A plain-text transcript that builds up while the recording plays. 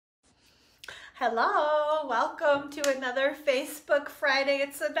Hello, welcome to another Facebook Friday.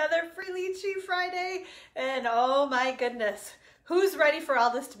 It's another Free Lychee Friday, and oh my goodness, who's ready for all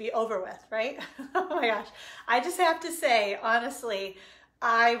this to be over with, right? Oh my gosh, I just have to say, honestly,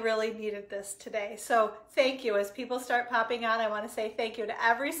 I really needed this today. So thank you. As people start popping on, I want to say thank you to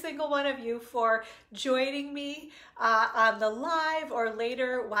every single one of you for joining me on the live or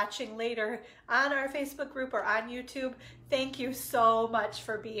later, watching later on our Facebook group or on YouTube. Thank you so much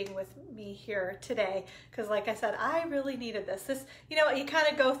for being with me here today. Because like I said, I really needed this. You know, you kind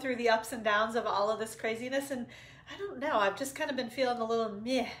of go through the ups and downs of all of this craziness, and I don't know, I've just kind of been feeling a little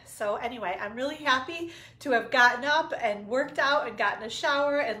meh. So anyway, I'm really happy to have gotten up and worked out and gotten a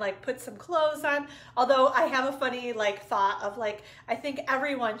shower and like put some clothes on. Although I have a funny like thought of like, I think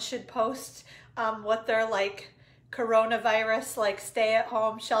everyone should post what their like coronavirus like stay at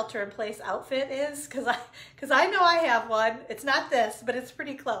home shelter in place outfit is, because I know I have one. It's not this, but it's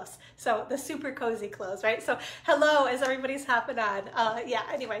pretty close. So the super cozy clothes, right? So hello as everybody's hopping on. Yeah,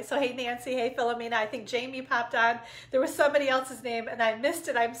 anyway, so hey Nancy, hey Philomena, I think Jamie popped on. There was somebody else's name and I missed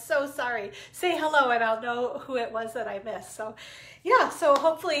it. I'm so sorry. Say hello and I'll know who it was that I missed. So yeah, so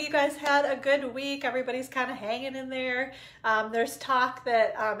hopefully you guys had a good week. Everybody's kind of hanging in there. There's talk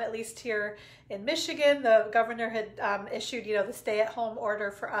that at least here in Michigan, the governor had issued, you know, the stay-at-home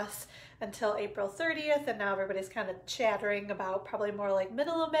order for us until April 30th, and now everybody's kind of chattering about probably more like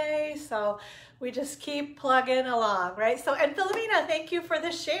middle of May, so we just keep plugging along, right? So, and Philomena, thank you for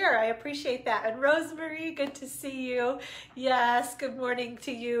the share. I appreciate that. And Rosemary, good to see you. Yes, good morning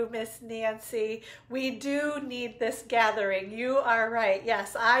to you, Miss Nancy. We do need this gathering. You are right.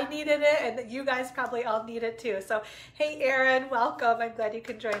 Yes, I needed it, and you guys probably all need it too. So, hey, Erin, welcome. I'm glad you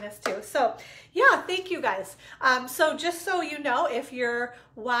can join us too. So, yeah, thank you guys. So just so you know, if you're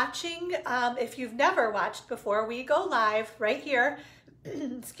watching, if you've never watched before, we go live right here,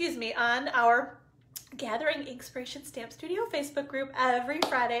 excuse me, on our Gathering Inspiration Stamp Studio Facebook group every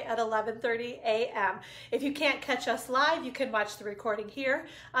Friday at 11:30 a.m. If you can't catch us live, you can watch the recording here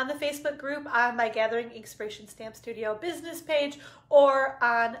on the Facebook group, on my Gathering Inspiration Stamp Studio business page, or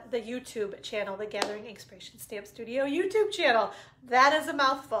on the YouTube channel, the Gathering Inspiration Stamp Studio YouTube channel. That is a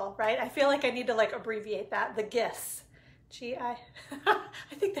mouthful, right? I feel like I need to like abbreviate that, the GIS. I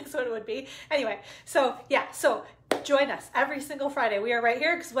think that's what it would be. Anyway, so yeah, so join us every single Friday. We are right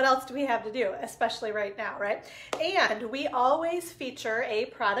here because what else do we have to do, especially right now, right? And we always feature a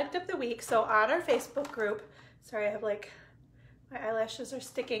product of the week. So on our Facebook group, sorry, I have like, my eyelashes are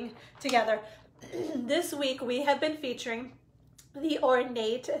sticking together. This week we have been featuring the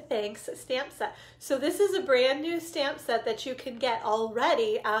Ornate Thanks Stamp Set. So this is a brand new stamp set that you can get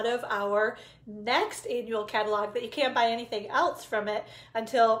already out of our next annual catalog, that you can't buy anything else from it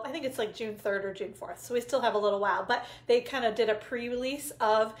until I think it's like June 3rd or June 4th. So we still have a little while, but they kind of did a pre-release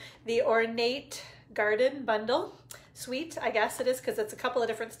of the Ornate Garden Bundle Suite, I guess it is, because it's a couple of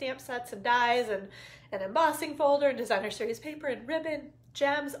different stamp sets and dies and an embossing folder and designer series paper and ribbon,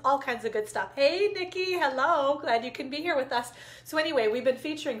 gems, all kinds of good stuff. Hey Nikki, hello, glad you can be here with us. So anyway, we've been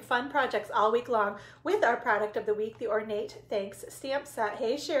featuring fun projects all week long with our product of the week, the Ornate Thanks Stamp Set.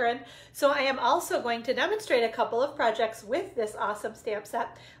 Hey Sharon. So I am also going to demonstrate a couple of projects with this awesome stamp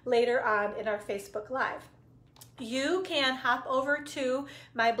set later on in our Facebook Live. You can hop over to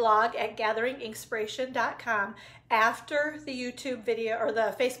my blog at gatheringinspiration.com after the YouTube video or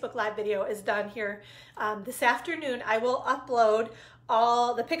the Facebook Live video is done here this afternoon. I will upload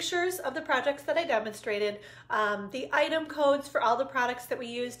all the pictures of the projects that I demonstrated, the item codes for all the products that we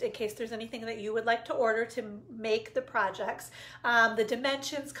used in case there's anything that you would like to order to make the projects, the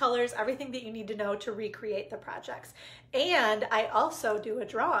dimensions, colors, everything that you need to know to recreate the projects. And I also do a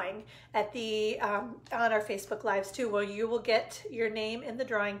drawing at the on our Facebook Lives too, where you will get your name in the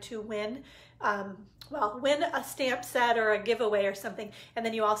drawing to win win a stamp set or a giveaway or something, and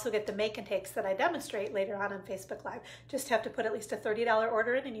then you also get the make and takes that I demonstrate later on Facebook Live. Just have to put at least a $30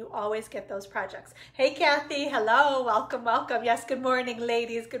 order in and you always get those projects. Hey Kathy, hello, welcome, welcome. Yes, good morning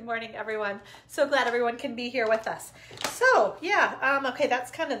ladies, good morning everyone. So glad everyone can be here with us. So yeah, okay,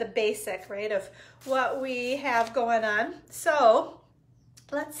 that's kind of the basic, right, of what we have going on. So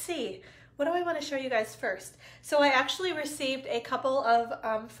let's see. What do I want to show you guys first? So I actually received a couple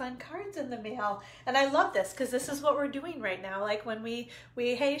of fun cards in the mail, and I love this because this is what we're doing right now. Like when we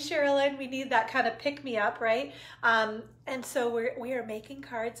hey Sherilyn, we need that kind of pick me up, right? And so we are making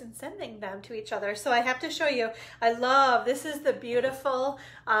cards and sending them to each other. So I have to show you, I love, this is the beautiful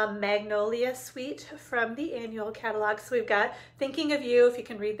Magnolia Suite from the annual catalog. So we've got Thinking of You, if you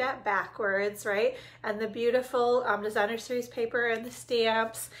can read that backwards, right? And the beautiful designer series paper and the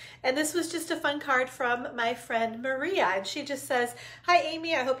stamps. And this was just a fun card from my friend Maria. And she just says, "Hi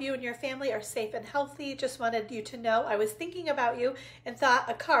Amy, I hope you and your family are safe and healthy. Just wanted you to know I was thinking about you and thought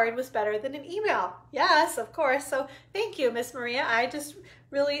a card was better than an email." Yes, of course. So thank you, Miss Maria. I just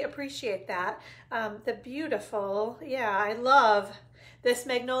really appreciate that. The beautiful, yeah, I love this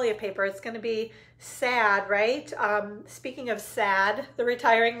Magnolia paper. It's going to be sad, right? Speaking of sad, the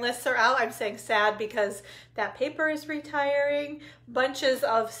retiring lists are out. I'm saying sad because that paper is retiring. Bunches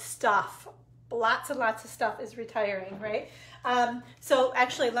of stuff, lots and lots of stuff is retiring, right? So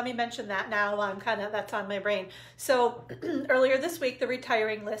actually, let me mention that now while that's on my brain. So earlier this week, the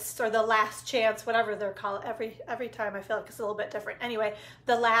retiring lists, or the last chance, whatever they're called, every time I feel like it's a little bit different. Anyway,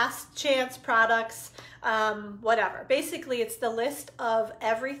 the last chance products, whatever. Basically, it's the list of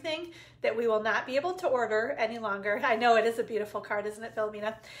everything that we will not be able to order any longer. I know it is a beautiful card, isn't it,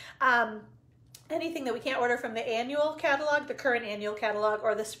 Philomena? Anything that we can't order from the annual catalog, the current annual catalog,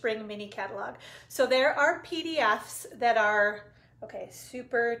 or the spring mini catalog. So there are PDFs that are, okay,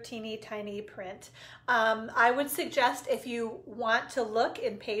 super teeny tiny print. I would suggest if you want to look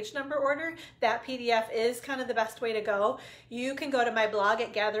in page number order, that PDF is kind of the best way to go. You can go to my blog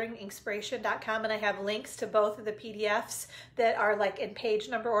at gatheringinspiration.com, and I have links to both of the PDFs that are like in page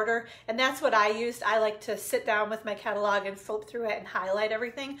number order. And that's what I used. I like to sit down with my catalog and flip through it and highlight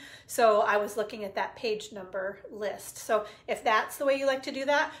everything. So I was looking at that page number list. So if that's the way you like to do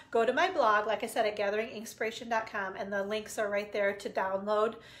that, go to my blog, like I said, at gatheringinspiration.com, and the links are right there to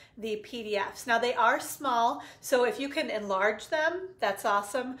download the PDFs. Now they are small, so if you can enlarge them, that's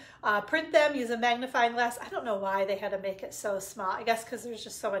awesome. Print them, use a magnifying glass. I don't know why they had to make it so small. I guess because there's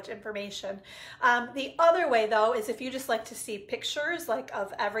just so much information. The other way though is if you just like to see pictures like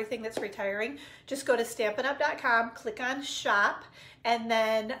of everything that's retiring, just go to stampinup.com, click on shop, and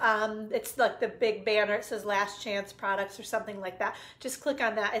then it's like the big banner. It says last chance products or something like that. Just click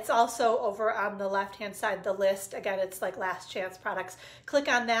on that. It's also over on the left hand side, the list. Again, it's like last chance products.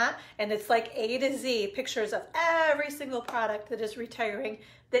 Click on that, and it's like A to Z pictures of every single product that is retiring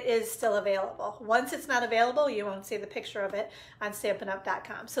that is still available. Once it's not available, you won't see the picture of it on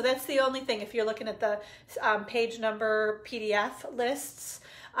stampinup.com. So that's the only thing. If you're looking at the page number PDF lists,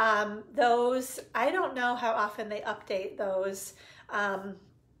 those, I don't know how often they update those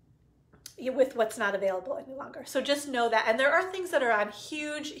with what's not available any longer. So just know that. And there are things that are on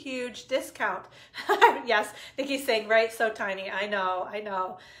huge, huge discount. Yes, Nikki's saying, right, so tiny. I know.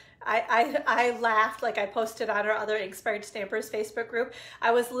 I laughed, like I posted on our other Inspired Stampers Facebook group.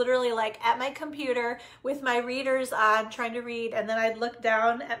 I was literally like at my computer with my readers on trying to read, and then I'd look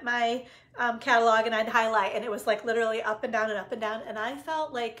down at my catalog and I'd highlight, and it was like literally up and down and up and down, and I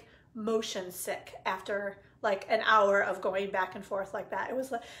felt like motion sick after like an hour of going back and forth like that. It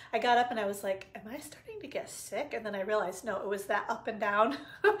was like, I got up and I was like, am I starting to get sick? And then I realized, no, it was that up and down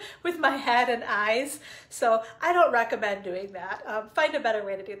with my head and eyes. So I don't recommend doing that. Find a better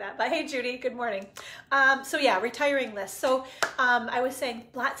way to do that. But hey, Judy, good morning. So yeah, retiring list. So I was saying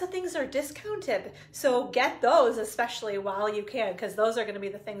lots of things are discounted. So get those, especially while you can, because those are going to be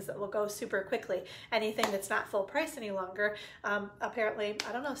the things that will go super quickly. Anything that's not full price any longer. Apparently,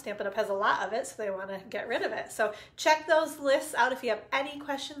 I don't know, Stampin' Up! Has a lot of it, so they want to get rid of it. So check those lists out. If you have any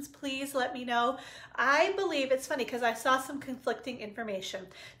questions, please let me know. I believe it's funny because I saw some conflicting information.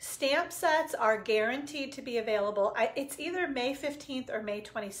 Stamp sets are guaranteed to be available. It's either May 15th or May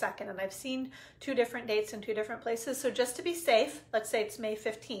 22nd, and I've seen 2 different dates in 2 different places. So just to be safe, let's say it's May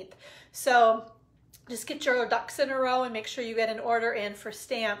 15th. So just get your ducks in a row and make sure you get an order in for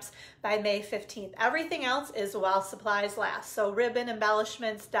stamps by May 15th. Everything else is while supplies last. So ribbon,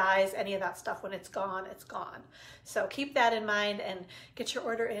 embellishments, dies, any of that stuff, when it's gone, it's gone. So keep that in mind and get your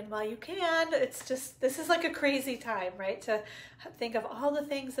order in while you can. It's just, this is like a crazy time, right? To think of all the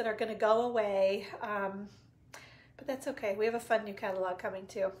things that are going to go away. But that's okay. We have a fun new catalog coming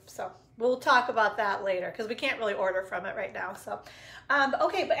too. So we'll talk about that later because we can't really order from it right now. So,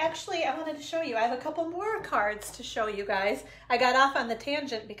 okay, but actually I wanted to show you, I have a couple more cards to show you guys. I got off on the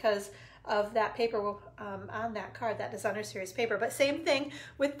tangent because of that paper on that card, that designer series paper. But same thing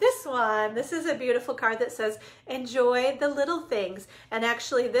with this one. This is a beautiful card that says, enjoy the little things. And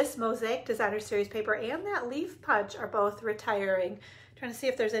actually this mosaic designer series paper and that leaf punch are both retiring. Trying to see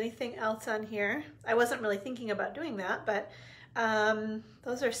if there's anything else on here. I wasn't really thinking about doing that, but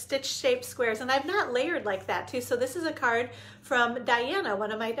Those are stitch shaped squares, and I've not layered like that too. So this is a card from Diana,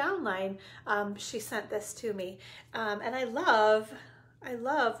 one of my downline. She sent this to me, and I love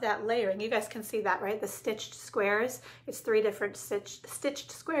that layering. You guys can see that, right? The stitched squares. It's 3 different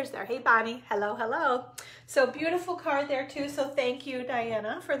stitched squares there. Hey, Bonnie. Hello, hello. So beautiful card there too. So thank you,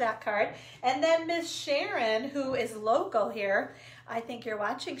 Diana, for that card. And then Miss Sharon, who is local here. I think you're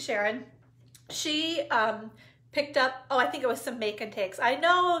watching, Sharon. She picked up, oh, I think it was some make and takes. I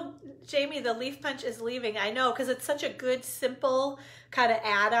know, Jamie, the leaf punch is leaving. I know, because it's such a good, simple kind of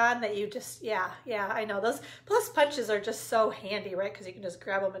add-on that you just, yeah, I know. Those plus punches are just so handy, right? Because you can just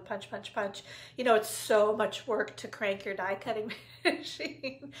grab them and punch, punch, punch. You know, it's so much work to crank your die cutting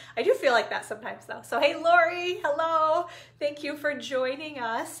machine. I do feel like that sometimes though. So hey, Lori, hello. Thank you for joining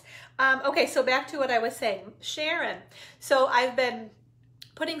us. Okay, so back to what I was saying. Sharon, so I've been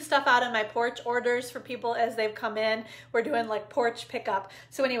putting stuff out on my porch, orders for people as they've come in. We're doing like porch pickup.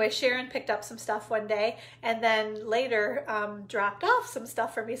 So anyway, Sharon picked up some stuff one day and then later dropped off some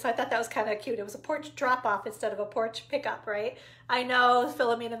stuff for me. So I thought that was kind of cute. It was a porch drop off instead of a porch pickup, right? I know,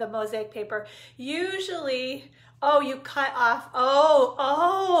 Philomena, the mosaic paper. Usually, oh, you cut off.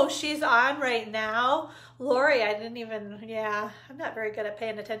 Oh, she's on right now. Lori, I didn't even, yeah, I'm not very good at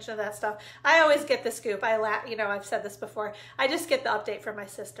paying attention to that stuff. I always get the scoop. You know, I've said this before. I just get the update from my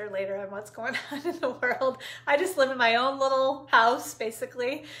sister later on what's going on in the world. I just live in my own little house,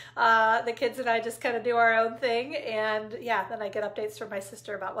 basically. The kids and I just kind of do our own thing. And yeah, then I get updates from my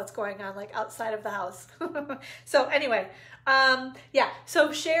sister about what's going on, like outside of the house. So anyway, yeah,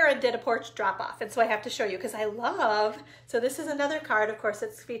 so Sharon did a porch drop off. And so I have to show you because I love, so this is another card. Of course,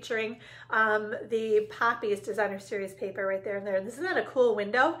 it's featuring the Poppies Designer Series paper right there and there. Isn't that a cool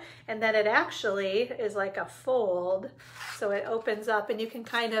window? And then it actually is like a fold. So it opens up and you can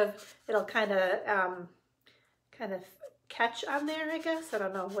it'll kind of catch on there, I guess. I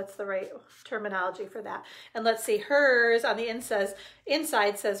don't know what's the right terminology for that. And let's see, hers on the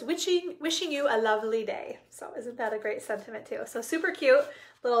inside says, wishing you a lovely day. So isn't that a great sentiment too? So super cute,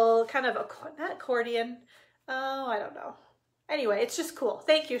 little kind of, not accordion, oh, I don't know. Anyway, it's just cool.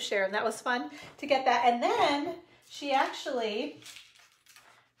 Thank you, Sharon. That was fun to get that. And then she actually,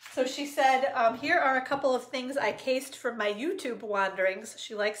 so she said, here are a couple of things I cased from my YouTube wanderings.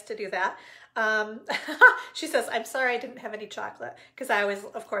 She likes to do that. She says, I'm sorry I didn't have any chocolate because I always,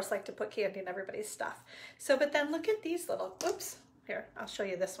 of course, like to put candy in everybody's stuff. So, but then look at these little, oops, here, I'll show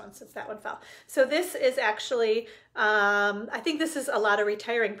you this one since that one fell. So this is actually, I think this is a lot of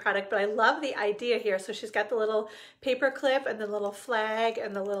retiring product, but I love the idea here. So she's got the little paper clip and the little flag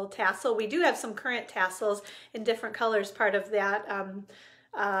and the little tassel. We do have some current tassels in different colors, part of that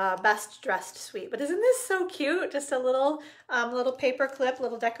best dressed suite. But isn't this so cute? Just a little paper clip,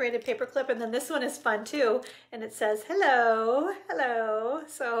 little decorated paper clip. And then this one is fun too. And it says, hello, hello.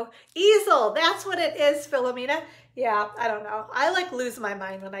 So easel, that's what it is, Philomena. Yeah, I don't know. I like lose my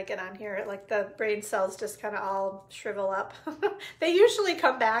mind when I get on here. Like the brain cells just kind of all shrivel up. They usually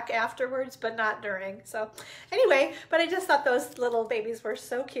come back afterwards, but not during. So anyway, but I just thought those little babies were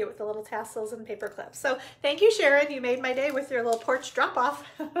so cute with the little tassels and paper clips. So thank you, Sharon. You made my day with your little porch drop off.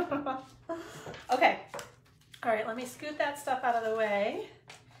 Okay. All right, let me scoot that stuff out of the way.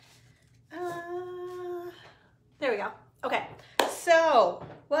 There we go. Okay. So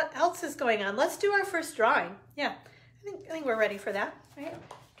what else is going on? Let's do our first drawing. Yeah, I think we're ready for that, right?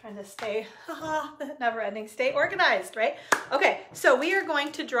 Trying to stay, the never-ending, stay organized, right? Okay, so we are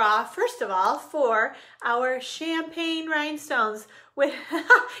going to draw, first of all, for our Champagne Rhinestones.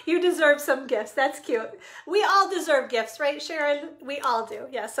 You deserve some gifts. That's cute. We all deserve gifts, right, Sharon? We all do.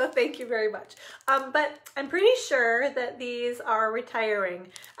 Yeah, so thank you very much. But I'm pretty sure that these are retiring.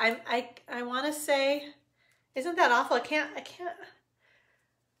 I want to say, isn't that awful? I can't.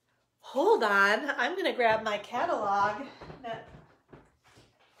 Hold on. I'm going to grab my catalog that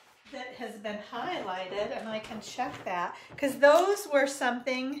has been highlighted and I can check that because those were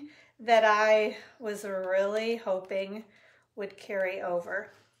something that I was really hoping would carry over.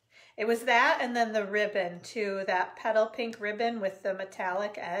 It was that and then the ribbon too, that petal pink ribbon with the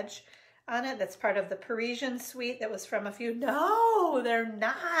metallic edge on it. That's part of the Parisian suite that was from a few. No, they're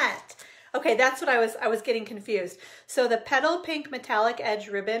not. Okay, that's what I was getting confused. So the petal pink metallic edge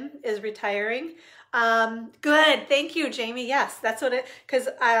ribbon is retiring. Good, thank you, Jamie. Yes, that's what because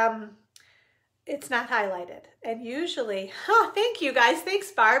it's not highlighted. And usually, thank you guys.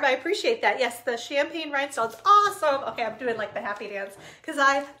 Thanks, Barb. I appreciate that. Yes, the Champagne Rhinestones, awesome. Okay, I'm doing like the happy dance because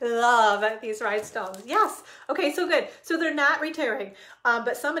I love these rhinestones. Yes, okay, so good. So they're not retiring,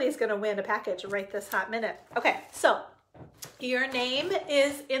 but somebody's gonna win a package right this hot minute. Okay, so Your name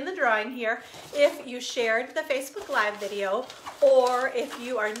is in the drawing here if you shared the Facebook Live video or if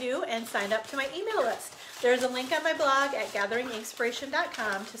you are new and signed up to my email list. There's a link on my blog at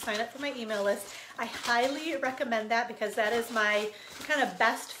gatheringinkspiration.com to sign up for my email list. I highly recommend that because that is my kind of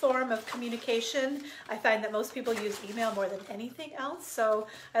best form of communication. I find that most people use email more than anything else, so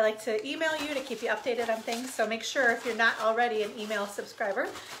I like to email you to keep you updated on things. So make sure, if you're not already an email subscriber,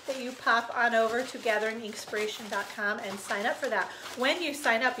 that you pop on over to gatheringinkspiration.com and sign up for that. When you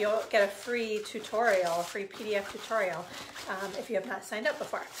sign up, you'll get a free tutorial, a free PDF tutorial, if you have not signed up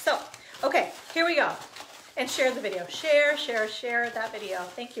before. So, okay, here we go. And share the video. Share that video.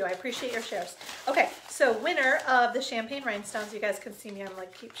 Thank you. I appreciate your shares. Okay, so winner of the Champagne Rhinestones, you guys can see me, I'm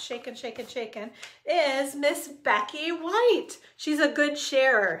like keep shaking, is Miss Becky White. She's a good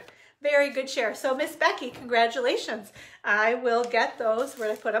sharer. Very good share. So Miss Becky, congratulations. I will get those, where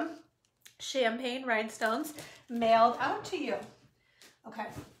did I put them? Champagne Rhinestones mailed out to you. Okay.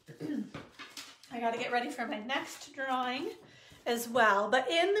 I got to get ready for my next drawing as well.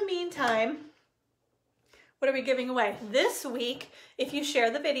 But in the meantime, what are we giving away? This week, if you share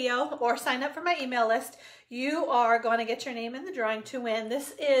the video or sign up for my email list, you are going to get your name in the drawing to win.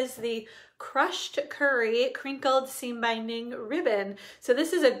 This is the Crushed Curry Crinkled Seam Binding Ribbon. So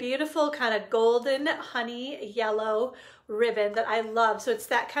this is a beautiful kind of golden honey yellow ribbon that I love. So it's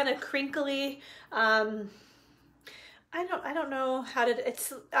that kind of crinkly, I don't know how to,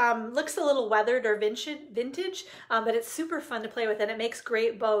 it's looks a little weathered or vintage, but it's super fun to play with, and it makes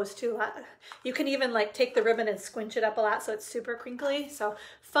great bows too. You can even like take the ribbon and squinch it up a lot so it's super crinkly. So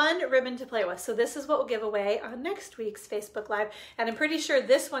fun ribbon to play with. So this is what we'll give away on next week's Facebook Live. And I'm pretty sure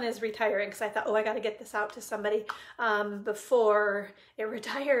this one is retiring because I thought, oh, I got to get this out to somebody before it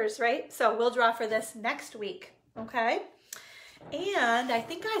retires, right? So we'll draw for this next week, okay? And I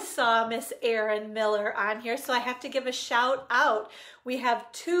think I saw Miss Erin Miller on here, so I have to give a shout out. We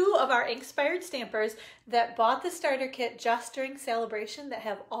have 2 of our Inkspired stampers that bought the starter kit just during celebration that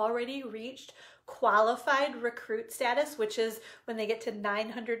have already reached qualified recruit status, which is when they get to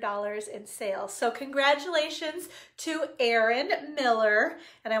 $900 in sales. So congratulations to Erin Miller,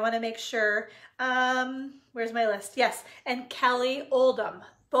 and I want to make sure, where's my list? Yes, and Kelly Oldham.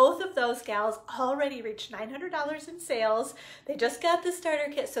 Both of those gals already reached $900 in sales. They just got the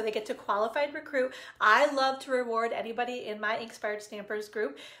starter kit, so they get to qualified recruit. I love to reward anybody in my Inkspired Stampers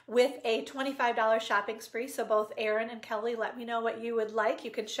group with a $25 shopping spree. So both Erin and Kelly, let me know what you would like.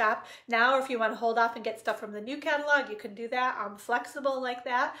 You can shop now, or if you want to hold off and get stuff from the new catalog, you can do that. I'm flexible like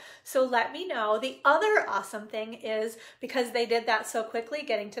that. So let me know. The other awesome thing is, because they did that so quickly,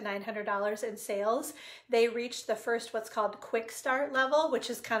 getting to $900 in sales, they reached the first what's called quick start level, which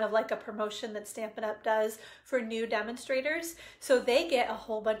is kind of like a promotion that Stampin' Up! Does for new demonstrators. So they get a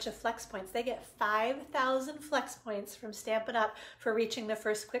whole bunch of flex points. They get 5,000 flex points from Stampin' Up! For reaching the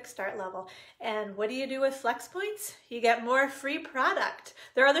first quick start level. And what do you do with flex points? You get more free product.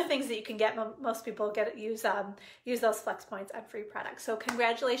 There are other things that you can get. Most people use those flex points on free products. So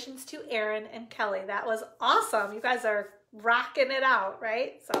congratulations to Erin and Kelly. That was awesome. You guys are rocking it out,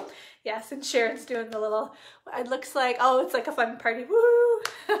 right? So yes, and Sharon's doing the little, it looks like, oh, it's like a fun party, woo!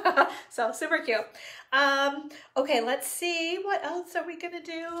 So super cute. Okay, let's see, what else are we gonna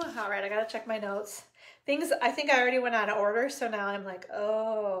do? All right, I gotta check my notes. Things, I think I already went out of order, so now I'm like,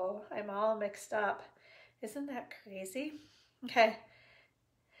 oh, I'm all mixed up. Isn't that crazy? Okay.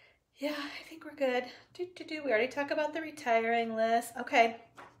 Yeah, I think we're good. We already talked about the retiring list. Okay.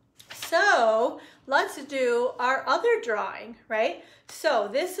 So let's do our other drawing, right? So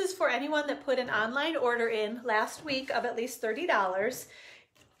this is for anyone that put an online order in last week of at least $30.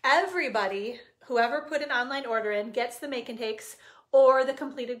 Everybody, whoever put an online order in, gets the make and takes or the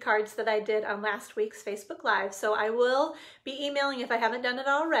completed cards that I did on last week's Facebook Live. So I will be emailing, if I haven't done it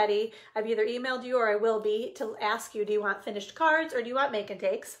already, I've either emailed you or I will be, to ask you, do you want finished cards or do you want make and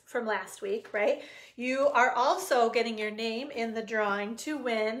takes from last week, right? You are also getting your name in the drawing to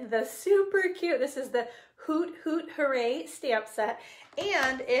win the super cute, this is the Hoot Hooray stamp set.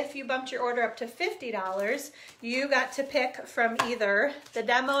 And if you bumped your order up to $50, you got to pick from either the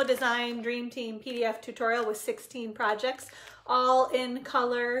Demo Design Dream Team PDF tutorial with 16 projects, all in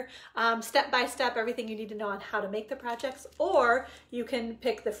color, step by step, everything you need to know on how to make the projects, or you can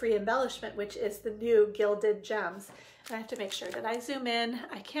pick the free embellishment, which is the new gilded gems. I have to make sure that I zoom in.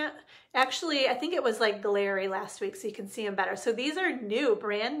 I can't, actually, I think it was like glary last week so you can see them better. So these are new,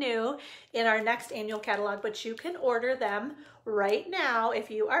 brand new in our next annual catalog, but you can order them right now if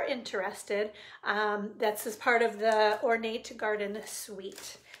you are interested. That's as part of the Ornate Garden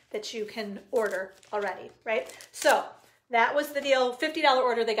Suite that you can order already, right? So that was the deal, $50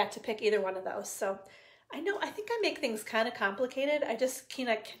 order, they got to pick either one of those. So I know, I think I make things kind of complicated. I just kind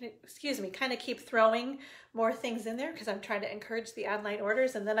of keep throwing more things in there because I'm trying to encourage the online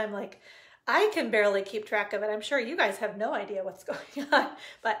orders. And then I'm like, I can barely keep track of it. I'm sure you guys have no idea what's going on,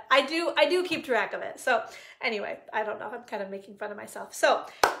 but I do keep track of it. So anyway, I don't know. I'm kind of making fun of myself. So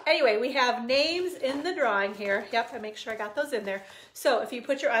anyway, we have names in the drawing here. Yep, I make sure I got those in there. So if you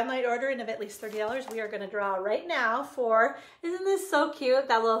put your online order in of at least $30, we are going to draw right now for, isn't this so cute?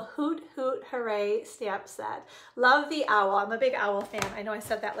 That little Hoot Hoot Hooray stamp set. Love the owl. I'm a big owl fan. I know I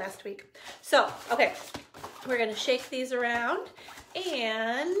said that last week. So, okay, we're going to shake these around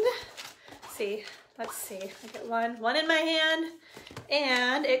and let's see, I get one in my hand,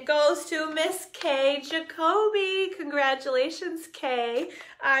 and it goes to Miss Kay Jacoby. Congratulations, Kay.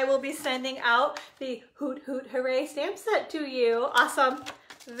 I will be sending out the Hoot Hoot Hooray stamp set to you. Awesome.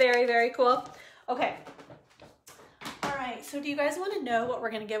 Very, very cool. Okay. All right, so do you guys want to know what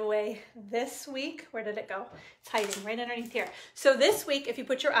we're going to give away this week? Where did it go? It's hiding right underneath here. So this week, if you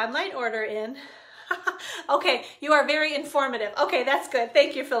put your online order in, okay, you are very informative. Okay, that's good.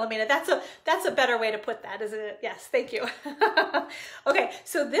 Thank you, Philomena. That's a better way to put that, isn't it? Yes, thank you. Okay,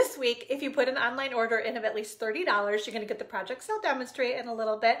 so this week, if you put an online order in of at least $30, you're going to get the Project Cell Demonstrate in a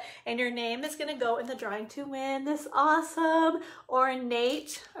little bit, and your name is going to go in the drawing to win this awesome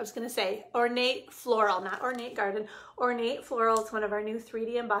Ornate Floral, not Ornate Garden. Ornate Floral is one of our new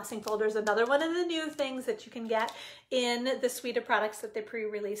 3D embossing folders, another one of the new things that you can get in the suite of products that they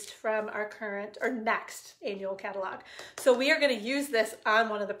pre-released from our current or next annual catalog. So we are going to use this on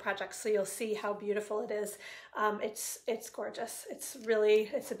one of the projects, so you'll see how beautiful it is. It's gorgeous. It's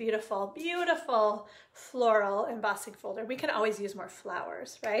a beautiful, beautiful floral embossing folder. We can always use more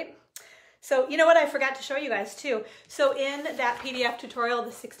flowers, right? So you know what I forgot to show you guys too? So in that PDF tutorial,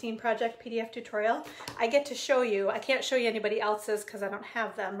 the 16 project PDF tutorial, I get to show you, I can't show you anybody else's because I don't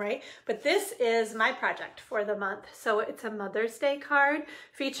have them, right? But this is my project for the month. So it's a Mother's Day card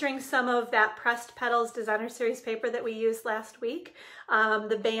featuring some of that Pressed Petals Designer Series paper that we used last week,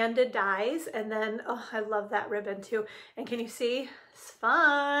 the banded dies, and then, oh, I love that ribbon too. And can you see? It's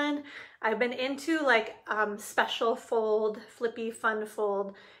fun. I've been into like special fold, flippy fun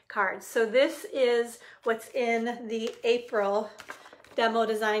fold cards. So this is what's in the April Demo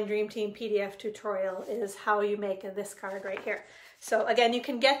Design Dream Team PDF tutorial, is how you make this card right here. So again, you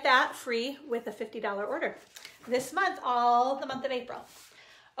can get that free with a $50 order this month, all the month of April.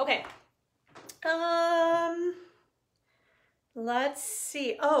 Okay. Let's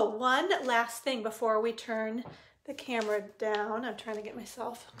see. Oh, one last thing before we turn the camera down. I'm trying to get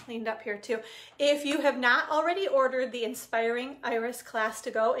myself cleaned up here too. If you have not already ordered the Inspiring Iris class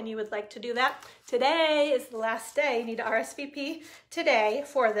to go and you would like to do that, today is the last day. You need to RSVP today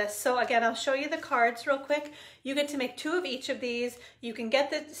for this. So again, I'll show you the cards real quick. You get to make 2 of each of these. You can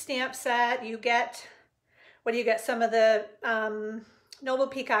get the stamp set. You get, what do you get? Some of the Noble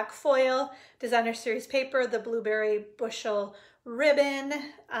Peacock foil, Designer Series paper, the Blueberry Bushel ribbon.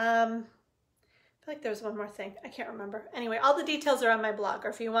 I feel like there was one more thing. I can't remember. Anyway, all the details are on my blog, or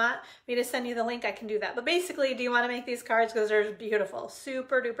if you want me to send you the link, I can do that. But basically, do you want to make these cards? Because they're beautiful,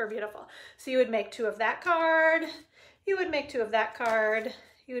 super duper beautiful. So you would make 2 of that card, you would make 2 of that card,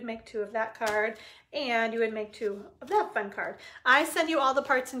 you would make 2 of that card, and you would make 2 of that fun card. I send you all the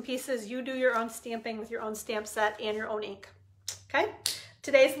parts and pieces. You do your own stamping with your own stamp set and your own ink. Okay?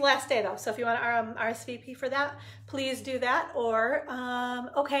 Today's the last day though, so if you want to RSVP for that, please do that. Or,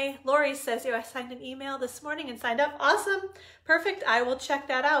 okay, Lori says, I signed an email this morning and signed up. Awesome, perfect, I will check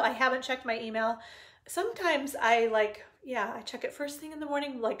that out. I haven't checked my email. Sometimes I check it first thing in the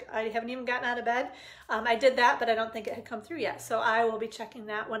morning, like I haven't even gotten out of bed. I did that, but I don't think it had come through yet. So I will be checking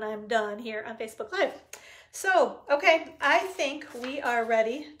that when I'm done here on Facebook Live. So, okay, I think we are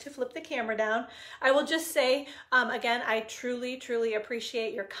ready to flip the camera down. I will just say, again, I truly, truly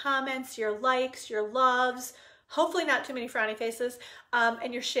appreciate your comments, your likes, your loves, hopefully not too many frowny faces,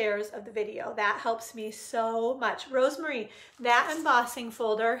 and your shares of the video. That helps me so much. Rosemary, that embossing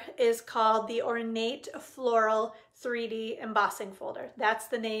folder is called the Ornate Floral 3D Embossing Folder. That's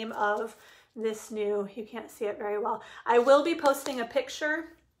the name of this new, you can't see it very well. I will be posting a picture,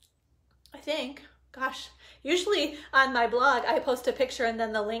 I think. Gosh, usually on my blog, I post a picture and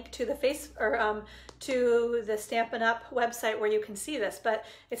then the link to the to the Stampin' Up website where you can see this, but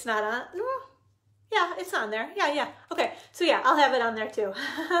it's not on. Yeah, it's on there. Yeah. Okay, so yeah, I'll have it on there too.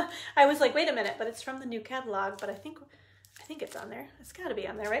 I was like, wait a minute, but it's from the new catalog, but I think it's on there. It's got to be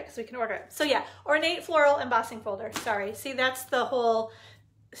on there, right? Because we can order it. So yeah, Ornate Floral Embossing Folder. Sorry, see, that's the whole.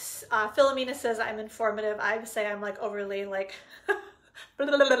 Philomena says I'm informative. I would say I'm like overly like.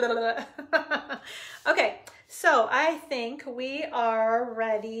 Okay, so I think we are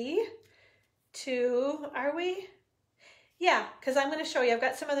ready to, are we? Yeah, because I'm going to show you. I've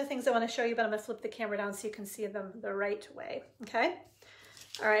got some other things I want to show you, but I'm going to flip the camera down so you can see them the right way. Okay?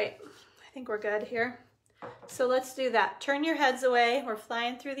 All right. I think we're good here. So let's do that. Turn your heads away. We're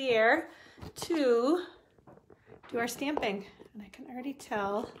flying through the air to do our stamping. And I can already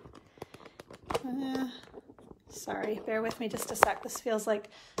tell. Sorry, bear with me just a sec. This feels like,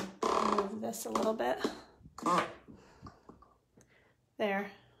 I'll move this a little bit. There.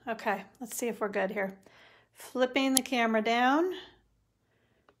 Okay, let's see if we're good here. Flipping the camera down.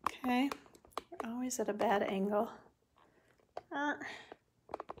 Okay, we're always at a bad angle.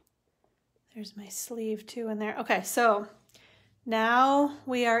 There's my sleeve too in there. Okay, so now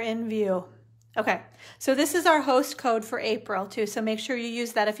we are in view. Okay, so this is our host code for April too, so make sure you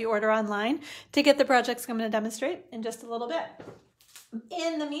use that if you order online to get the projects I'm going to demonstrate in just a little bit.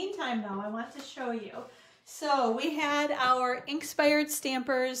 In the meantime though, I want to show you. So we had our Inkspired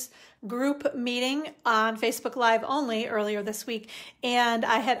Stampers group meeting on Facebook Live only earlier this week, and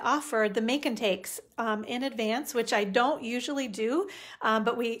I had offered the make and takes in advance, which I don't usually do,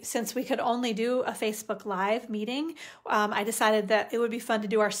 but since we could only do a Facebook Live meeting, I decided that it would be fun to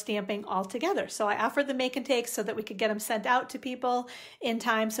do our stamping all together. So I offered the make and takes so that we could get them sent out to people in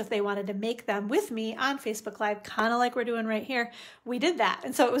time, so if they wanted to make them with me on Facebook Live, kind of like we're doing right here, we did that,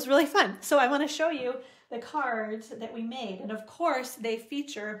 and so it was really fun. So I want to show you the cards that we made, and of course they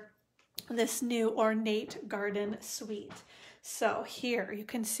feature this new Ornate Garden Suite. So here you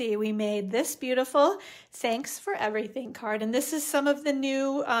can see we made this beautiful Thanks for Everything card, and this is some of the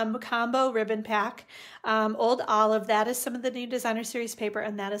new combo ribbon pack. Old Olive, that is some of the new designer series paper,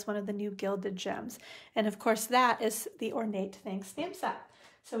 and that is one of the new gilded gems. And of course that is the Ornate Thanks Stamp Set.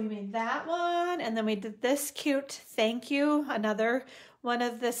 So we made that one, and then we did this cute thank you, another one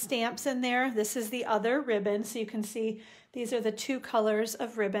of the stamps in there. This is the other ribbon, so you can see these are the two colors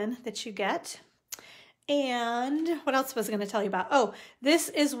of ribbon that you get. And what else was I going to tell you about? Oh, this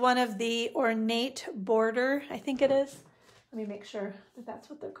is one of the Ornate Border, I think it is. Let me make sure that that's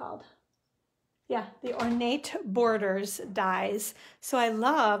what they're called. Yeah, the Ornate Borders dies. So I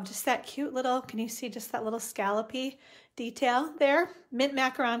love just that cute little, can you see just that little scallopy detail there? Mint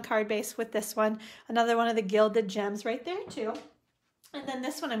macaron card base with this one. Another one of the gilded gems right there too. And then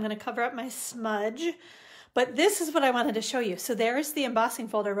this one I'm going to cover up my smudge. But this is what I wanted to show you. So there's the embossing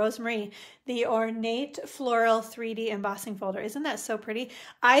folder, Rosemary, the Ornate Floral 3D embossing folder. Isn't that so pretty?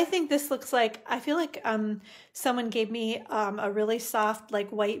 I think this looks like, I feel like someone gave me a really soft like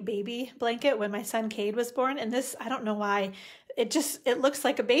white baby blanket when my son Cade was born. And this, I don't know why, it looks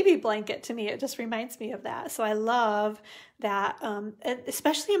like a baby blanket to me. It just reminds me of that. So I love that,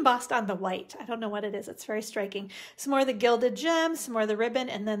 especially embossed on the white. I don't know what it is. It's very striking. Some more of the gilded gems, some more of the ribbon,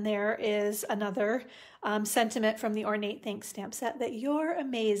 and then there is another sentiment from the Ornate Thanks Stamp Set that you're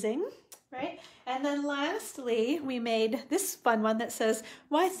amazing, right? And then lastly, we made this fun one that says,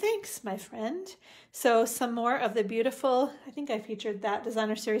 why thanks, my friend. So some more of the beautiful, I think I featured that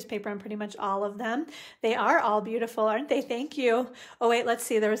designer series paper on pretty much all of them. They are all beautiful, aren't they? Thank you. Oh wait, let's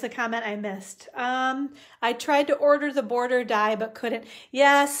see. There was a comment I missed. I tried to order the border die, but couldn't.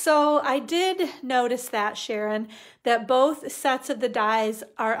 Yeah, so I did notice that, Sharon, that both sets of the dies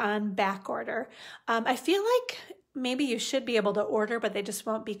are on back order. I feel like maybe you should be able to order, but they just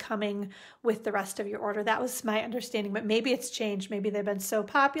won't be coming with the rest of your order. That was my understanding, but maybe it's changed. Maybe they've been so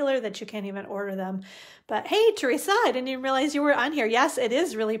popular that you can't even order them. But hey, Teresa, I didn't even realize you were on here. Yes, it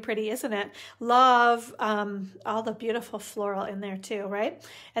is really pretty, isn't it? Love all the beautiful floral in there too, right?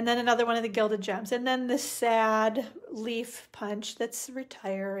 And then another one of the gilded gems. And then the sad leaf punch that's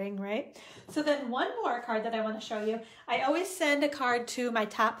retiring, right? So then one more card that I want to show you. I always send a card to my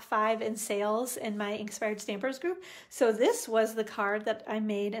top 5 in sales in my Inkspired Stampers group. So this was the card that I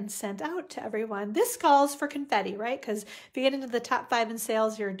made and sent out to everyone. This calls for confetti, right? Because if you get into the top 5 in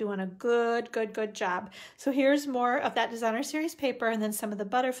sales, you're doing a good job. So here's more of that designer series paper, and then some of the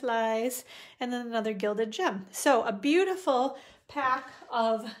butterflies, and then another gilded gem. So a beautiful pack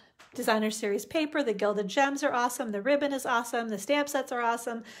of designer series paper. The gilded gems are awesome. The ribbon is awesome. The stamp sets are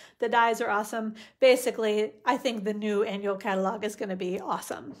awesome. The dies are awesome. Basically, I think the new annual catalog is going to be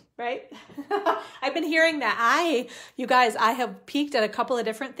awesome, right? I've been hearing that. You guys, I have peeked at a couple of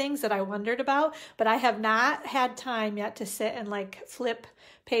different things that I wondered about, but I have not had time yet to sit and like flip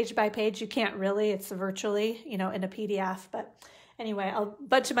page by page. You can't really, it's virtually, you know, in a PDF, but anyway, a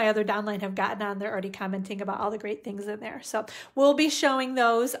bunch of my other downline have gotten on. They're already commenting about all the great things in there. So we'll be showing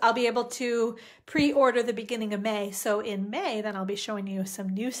those. I'll be able to pre-order the beginning of May. So in May, then I'll be showing you some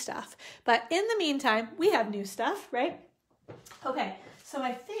new stuff. But in the meantime, we have new stuff, right? Okay, so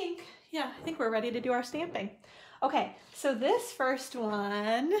I think we're ready to do our stamping. Okay, so this first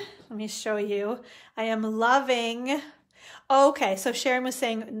one, let me show you. I am loving. Okay, so Sharon was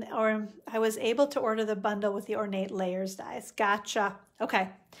saying, or I was able to order the bundle with the Ornate Layers dies. Gotcha. Okay,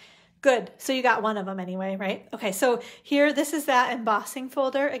 good. So you got one of them anyway, right? Okay, so here, this is that embossing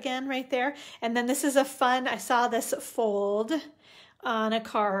folder again right there. And then this is a fun, I saw this fold on a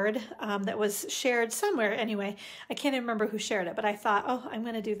card that was shared somewhere. Anyway, I can't even remember who shared it, but I thought, oh, I'm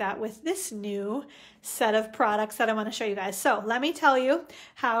going to do that with this new set of products that I want to show you guys. So let me tell you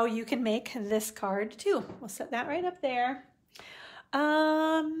how you can make this card too. We'll set that right up there.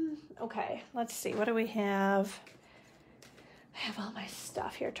 Okay, let's see. What do we have? I have all my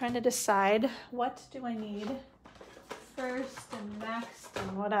stuff here, trying to decide what do I need first and next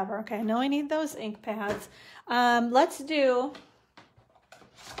and whatever. Okay, I know I need those ink pads. Let's do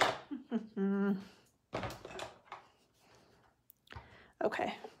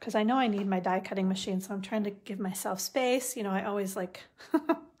okay, because I know I need my die cutting machine, so I'm trying to give myself space. You know, I always like,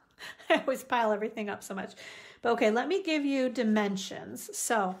 I always pile everything up so much. But okay, let me give you dimensions.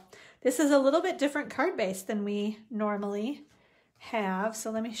 So this is a little bit different card base than we normally have.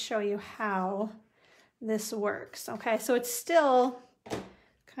 So let me show you how this works. Okay, so it's still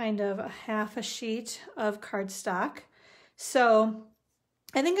kind of a half a sheet of cardstock. So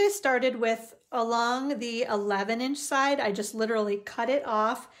I think I started with along the 11-inch side, I just literally cut it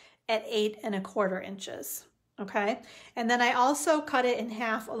off at 8 1/4 inches. Okay, and then I also cut it in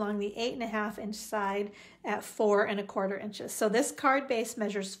half along the 8 1/2-inch side at 4 1/4 inches. So this card base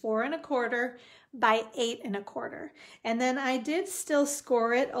measures 4 1/4 by 8 1/4. And then I did still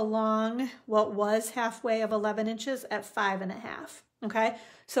score it along what was halfway of 11 inches at 5 1/2. Okay,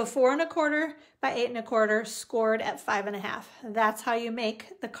 so 4 1/4 by 8 1/4 scored at 5 1/2. That's how you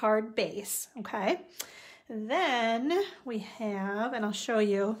make the card base. Okay, then we have, and I'll show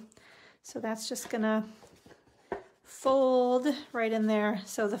you. So that's just gonna fold right in there.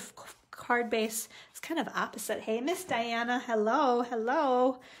 So the card base is kind of opposite. Hey, Miss Diana, hello,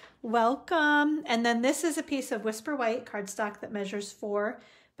 hello, welcome. And then this is a piece of Whisper White cardstock that measures 4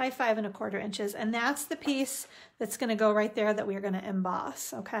 by 5 1/4 inches. And that's the piece that's gonna go right there that we're gonna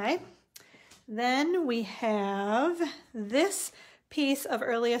emboss, okay? Then we have this piece of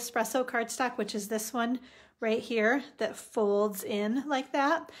Early Espresso cardstock, which is this one right here that folds in like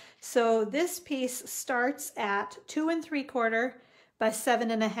that. So this piece starts at 2 3/4 by 7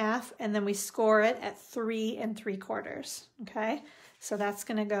 1/2, and then we score it at 3 3/4. Okay, so that's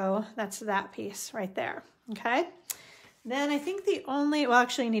gonna go, that's that piece right there. Okay, then I think the only, well,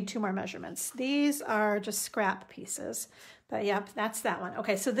 actually you need 2 more measurements. These are just scrap pieces, but yep, that's that one.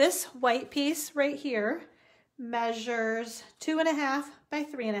 Okay, so this white piece right here measures 2 1/2 by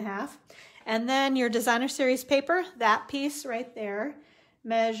 3 1/2. And then your designer series paper, that piece right there,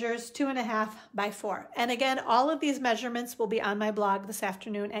 measures 2 1/2 by 4. And again, all of these measurements will be on my blog this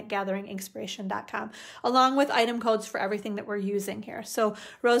afternoon at gatheringinspiration.com, along with item codes for everything that we're using here. So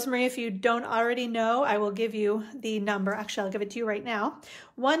Rosemary, if you don't already know, I will give you the number. Actually, I'll give it to you right now,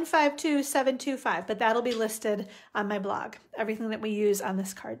 152725, but that'll be listed on my blog, everything that we use on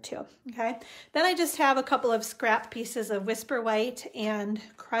this card too, okay? Then I just have a couple of scrap pieces of Whisper White and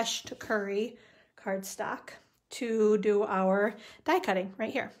Crushed Curry cardstock to do our die cutting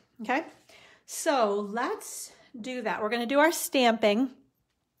right here, okay? So let's do that. We're gonna do our stamping.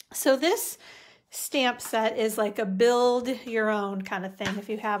 So this stamp set is like a build your own kind of thing if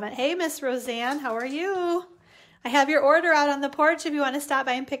you haven't. Hey, Miss Roseanne, how are you? I have your order out on the porch if you want to stop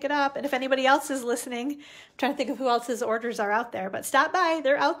by and pick it up. And if anybody else is listening, I'm trying to think of who else's orders are out there, but stop by,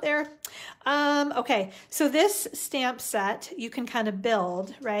 they're out there. Okay, so this stamp set you can kind of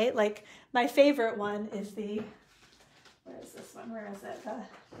build, right? Like my favorite one is the, where is this one? Where is it?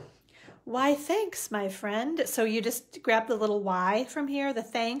 Why thanks, my friend. So you just grab the little Y from here, the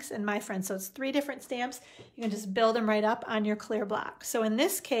thanks and my friend. So it's 3 different stamps. You can just build them right up on your clear block. So in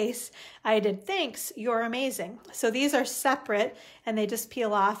this case, I did thanks, you're amazing. So these are separate and they just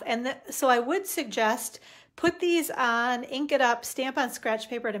peel off. And so I would suggest put these on, ink it up, stamp on scratch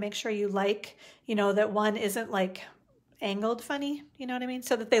paper to make sure you like, you know, that one isn't like angled funny, you know what I mean?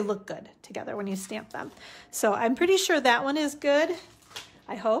 So that they look good together when you stamp them. So I'm pretty sure that one is good.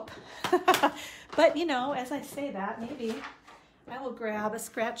 I hope. But you know, as I say that, maybe I will grab a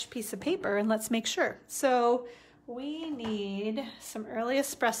scratch piece of paper and let's make sure. So we need some Early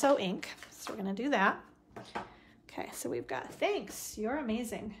Espresso ink. So we're gonna do that. Okay, so we've got thanks, you're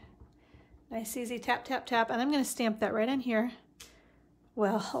amazing. Nice, easy tap, tap, tap. And I'm gonna stamp that right in here.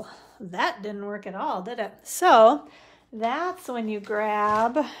 Well, that didn't work at all, did it? So that's when you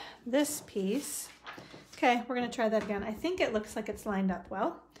grab this piece. Okay, we're gonna try that again. I think it looks like it's lined up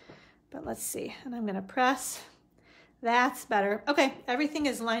well, but let's see. And I'm gonna press That's better. Okay, everything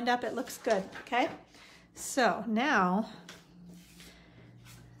is lined up. It looks good, okay? So now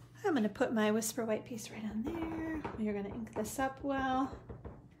I'm gonna put my Whisper White piece right on there. You're gonna ink this up well.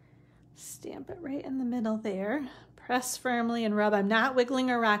 Stamp it right in the middle there. Press firmly and rub. I'm not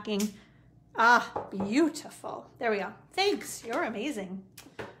wiggling or rocking. Ah, beautiful. There we go. Thanks, you're amazing.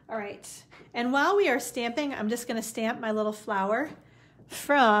 All right, and while we are stamping, I'm just gonna stamp my little flower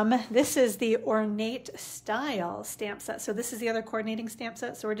from, this is the Ornate Style stamp set. So this is the other coordinating stamp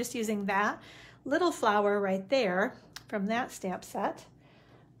set. So we're just using that little flower right there from that stamp set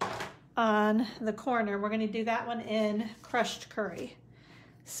on the corner. We're gonna do that one in crushed curry.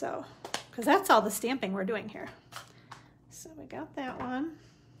 So, because that's all the stamping we're doing here. So we got that one.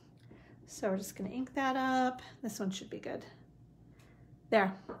 So we're just gonna ink that up. This one should be good.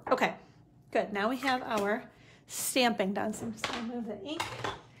 There, okay, good. Now we have our stamping done. So I'm just gonna move the ink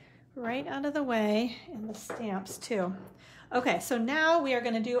right out of the way and the stamps too. Okay, so now we are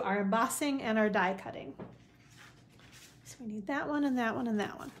gonna do our embossing and our die cutting. So we need that one and that one and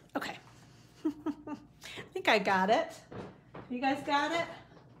that one. Okay, I think I got it. You guys got it?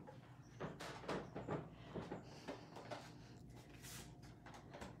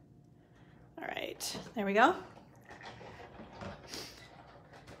 All right, there we go.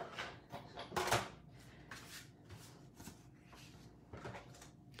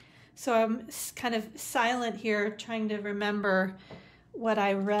 So I'm kind of silent here, trying to remember what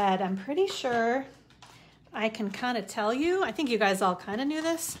I read. I'm pretty sure I can kind of tell you. I think you guys all kind of knew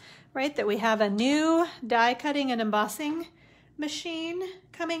this, right? That we have a new die cutting and embossing machine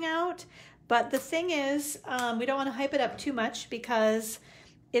coming out. But the thing is, we don't want to hype it up too much because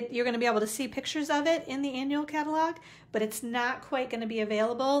you're going to be able to see pictures of it in the annual catalog, but it's not quite going to be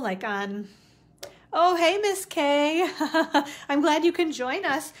available like on... Oh, hey, Miss Kay. I'm glad you can join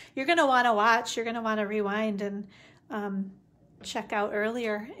us. You're going to want to watch. You're going to want to rewind and check out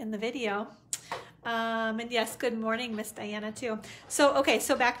earlier in the video. And yes, good morning, Miss Diana, too. So, okay,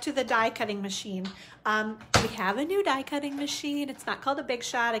 so back to the die cutting machine. We have a new die cutting machine. It's not called a Big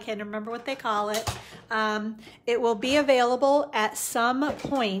Shot. I can't remember what they call it. It will be available at some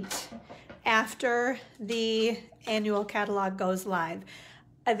point after the annual catalog goes live.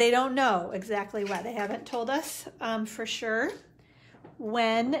 They don't know exactly when. They haven't told us for sure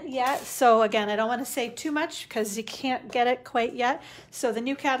when yet. So again, I don't want to say too much because you can't get it quite yet. So the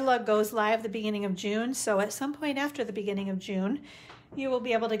new catalog goes live the beginning of June. So at some point after the beginning of June, you will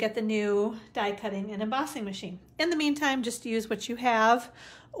be able to get the new die cutting and embossing machine. In the meantime, just use what you have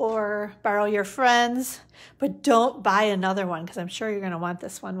or borrow your friends, but don't buy another one because I'm sure you're going to want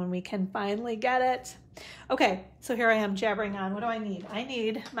this one when we can finally get it. Okay, so here I am jabbering on. What do I need? I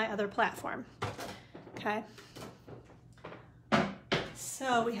need my other platform. Okay.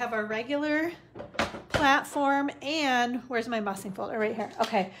 So we have our regular platform and where's my embossing folder? Right here.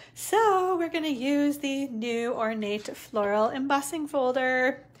 Okay, so we're going to use the new Ornate Floral embossing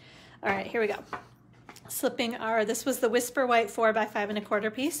folder. All right, here we go. Slipping our, this was the Whisper White 4x5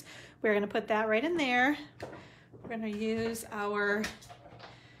 1/4 piece. We're going to put that right in there. We're going to use our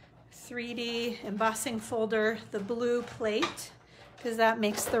 3D embossing folder, the blue plate, because that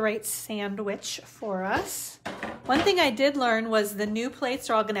makes the right sandwich for us. One thing I did learn was the new plates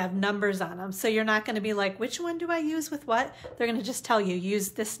are all going to have numbers on them. So you're not going to be like, which one do I use with what? They're going to just tell you, use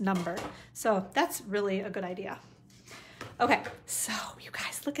this number. So that's really a good idea. Okay, so you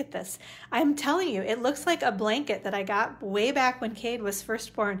guys, look at this. I'm telling you, it looks like a blanket that I got way back when Cade was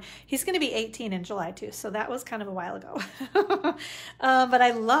first born. He's going to be 18 in July too, so that was kind of a while ago. But I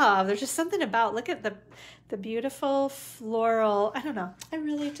love, there's just something about, look at the beautiful floral, I don't know,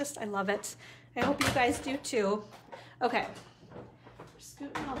 I love it. I hope you guys do too. Okay,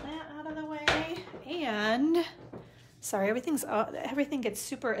 scooting all that out of the way, and sorry, everything gets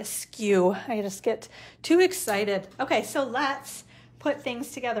super askew. I just get too excited. Okay, so let's put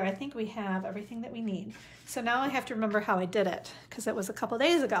things together. I think we have everything that we need. So now I have to remember how I did it because it was a couple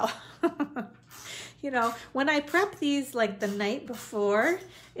days ago. You know, when I prep these like the night before,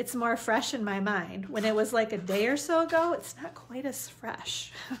 it's more fresh in my mind. When it was like a day or so ago, it's not quite as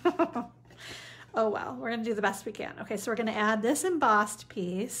fresh. Oh well, we're gonna do the best we can. Okay, so we're gonna add this embossed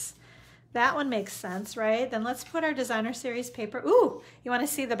piece. That one makes sense, right? Then let's put our designer series paper. Ooh, you want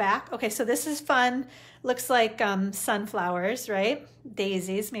to see the back? Okay, so this is fun. Looks like sunflowers, right?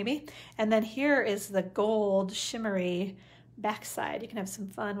 Daisies maybe. And then here is the gold shimmery backside. You can have some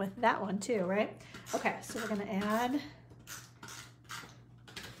fun with that one too, right? Okay, so we're gonna add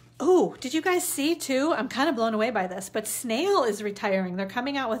Oh, did you guys see too? I'm kind of blown away by this, but Snail is retiring. They're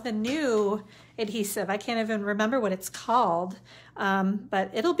coming out with a new adhesive. I can't even remember what it's called,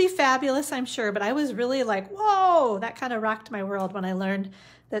 but it'll be fabulous, I'm sure. But I was really like, whoa, that kind of rocked my world when I learned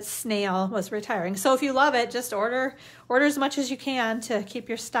that Snail was retiring. So if you love it, just order as much as you can to keep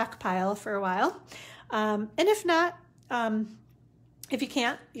your stockpile for a while. And if not, if you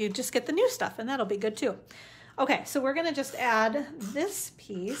can't, you just get the new stuff and that'll be good too. Okay, so we're gonna just add this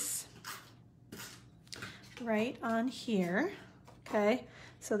piece right on here, okay?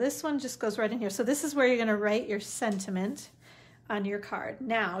 So this one just goes right in here. So this is where you're gonna write your sentiment on your card.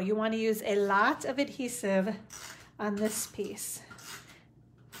 Now, you wanna use a lot of adhesive on this piece.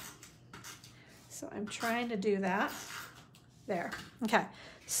 So I'm trying to do that. There, okay.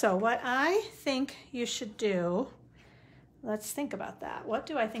 So what I think you should do, let's think about that. What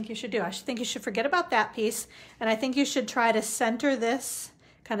do I think you should do? I think you should forget about that piece, and I think you should try to center this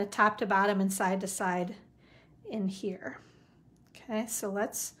kind of top to bottom and side to side in here. Okay, so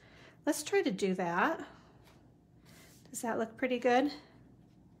let's try to do that. Does that look pretty good?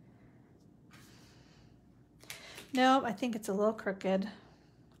 No, I think it's a little crooked.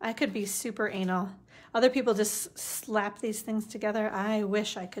 I could be super anal. Other people just slap these things together. I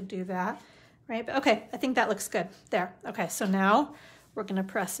wish I could do that. Right, but okay, I think that looks good. There, okay, so now we're gonna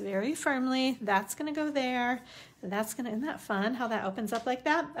press very firmly. That's gonna go there. That's gonna, isn't that fun how that opens up like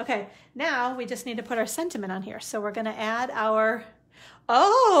that? Okay, now we just need to put our sentiment on here. So we're gonna add our,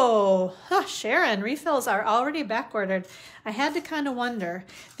 Sharon, refills are already back ordered. I had to kind of wonder.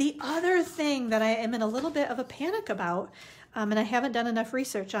 The other thing that I am in a little bit of a panic about, and I haven't done enough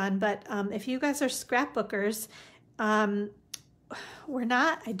research on, but if you guys are scrapbookers, I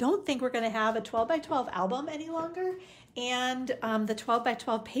don't think we're going to have a 12 by 12 album any longer, and the 12 by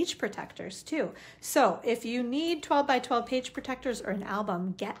 12 page protectors too. So if you need 12 by 12 page protectors or an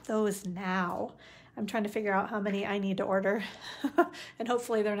album, get those now. I'm trying to figure out how many I need to order and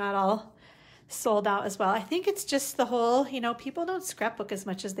hopefully they're not all sold out as well. I think it's just the whole, people don't scrapbook as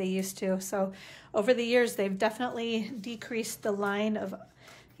much as they used to. So over the years, they've definitely decreased the line of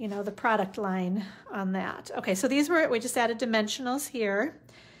the product line on that. Okay, so we just added dimensionals here,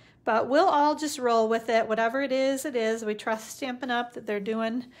 but we'll all just roll with it. Whatever it is, it is. We trust Stampin' Up! That they're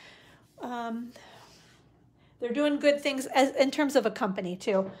doing good things in terms of a company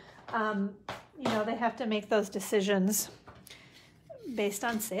too. They have to make those decisions based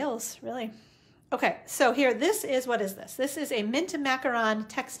on sales, really. Okay, so here, what is this? This is a Mint Macaron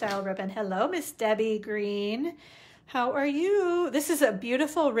textile ribbon. Hello, Miss Debbie Green. How are you? This is a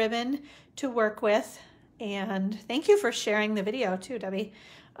beautiful ribbon to work with, and thank you for sharing the video too, Debbie,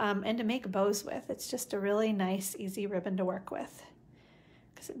 and to make bows with. It's just a really nice, easy ribbon to work with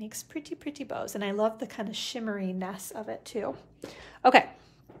because it makes pretty, pretty bows, and I love the kind of shimmeriness of it too. Okay,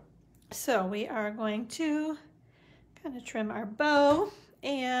 so we are going to kind of trim our bow,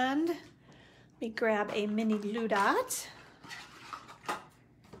 and we grab a mini glue dot,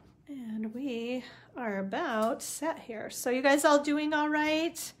 and we are about set here. So you guys all doing all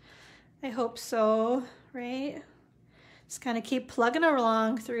right? I hope so, right? Just kind of keep plugging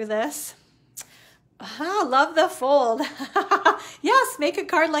along through this. Love the fold. Yes, make a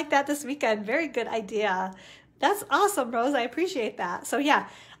card like that this weekend. Very good idea. That's awesome, Rose. I appreciate that. So yeah,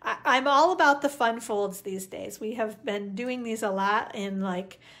 I'm all about the fun folds these days. We have been doing these a lot in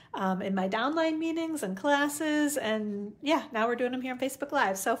in my downline meetings and classes, and yeah, now we're doing them here on Facebook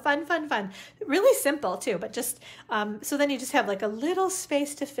Live. So fun, fun, fun. Really simple too, but just, so then you just have like a little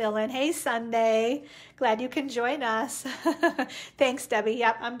space to fill in. Hey, Sunday, glad you can join us. Thanks, Debbie.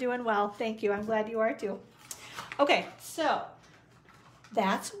 Yep, I'm doing well. Thank you. I'm glad you are too. Okay, so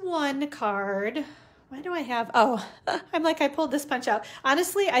that's one card. Why do I have, I pulled this punch out.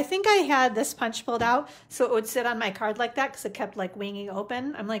 Honestly, I think I had this punch pulled out so it would sit on my card like that because it kept like winging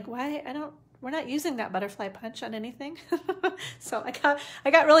open. I'm like, why? We're not using that butterfly punch on anything. So I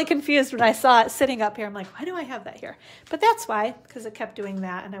got really confused when I saw it sitting up here. I'm like, why do I have that here? But that's why, because it kept doing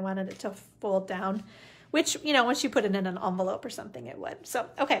that and I wanted it to fold down, which, once you put it in an envelope or something, it would. So,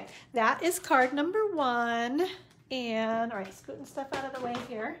 okay, that is card number one. And all right, scooting stuff out of the way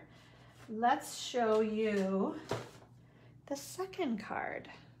here. Let's show you the second card.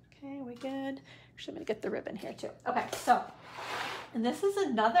 Okay, we good? Actually, I'm gonna get the ribbon here too. Okay, so, and this is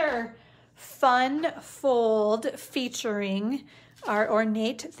another fun fold featuring our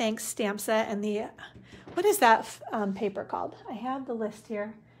Ornate Thanks Stamp Set and the, what is that paper called? I have the list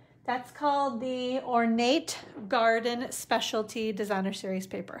here. That's called the Ornate Garden Specialty Designer Series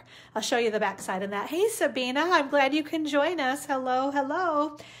paper. I'll show you the back side of that. Hey, Sabina, I'm glad you can join us. Hello,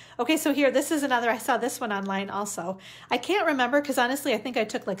 hello. Okay, so here, this is another, I saw this one online also. I can't remember because honestly, I think I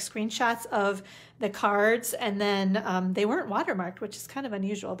took like screenshots of the cards and then they weren't watermarked, which is kind of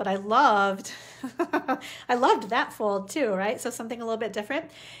unusual, but I loved, I loved that fold too, right? So something a little bit different.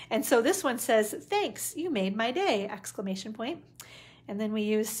 And so this one says, thanks, you made my day, exclamation point. And then we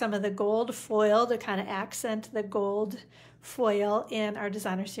use some of the gold foil to kind of accent the gold foil in our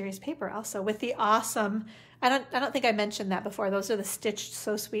designer series paper also with the awesome, I don't think I mentioned that before. Those are the Stitched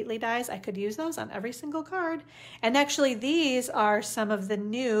So Sweetly dies. I could use those on every single card. And actually these are some of the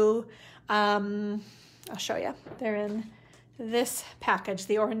new, I'll show you. They're in this package,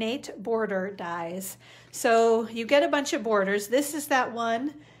 the Ornate Border dies. So you get a bunch of borders. This is that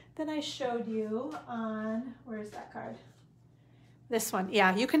one that I showed you on, where's that card? This one,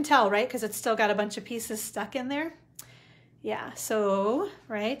 yeah, you can tell, right? Because it's still got a bunch of pieces stuck in there. Yeah, so,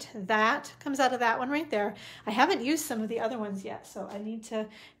 right, that comes out of that one right there. I haven't used some of the other ones yet, so I need to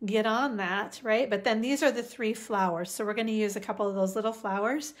get on that, right? But then these are the 3 flowers. So we're gonna use a couple of those little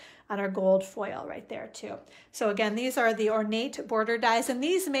flowers on our gold foil right there too. So again, these are the Ornate Border dies, and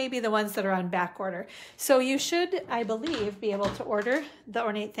these may be the ones that are on back order. So you should, I believe, be able to order the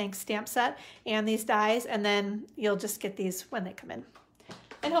Ornate Thanks Stamp Set and these dies, and then you'll just get these when they come in.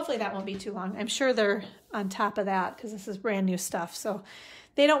 And hopefully that won't be too long. I'm sure they're on top of that because this is brand new stuff. So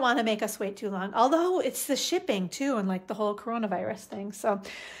they don't want to make us wait too long. Although it's the shipping too and like the whole coronavirus thing. So,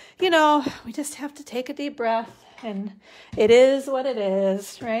 you know, we just have to take a deep breath and it is what it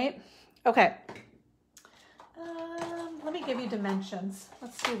is, right? Okay. Let me give you dimensions.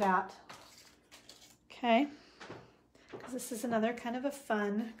 Let's do that. Okay. Because this is another kind of a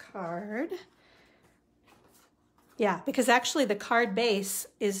fun card. Yeah, because actually the card base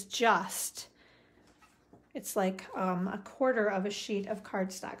is just, it's like a 1/4 of a sheet of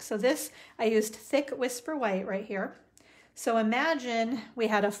cardstock. So this, I used thick Whisper White right here. So imagine we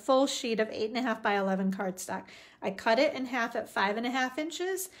had a full sheet of 8.5 by 11 cardstock. I cut it in half at 5.5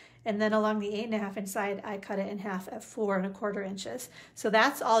 inches, and then along the 8.5 inch side, I cut it in half at 4.25 inches. So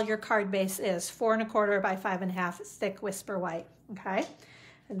that's all your card base is, 4.25 by 5.5 thick Whisper White, okay?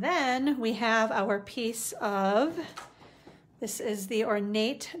 And then we have our piece of, this is the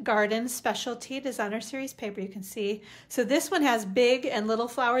Ornate Garden Specialty Designer Series paper, you can see. So this one has big and little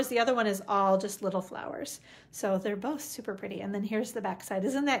flowers. The other one is all just little flowers. So they're both super pretty. And then here's the back side.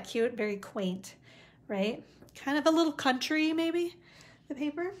 Isn't that cute? Very quaint, right? Kind of a little country, maybe, the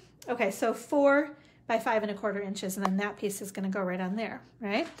paper. Okay, so 4 by 5.25 inches, and then that piece is gonna go right on there,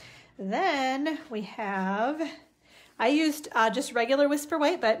 right? Then we have, I used just regular Whisper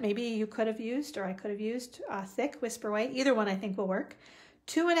White, but maybe you could have used, or I could have used thick Whisper White. Either one I think will work.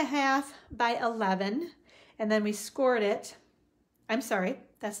 2.5 by 11, and then we scored it. I'm sorry,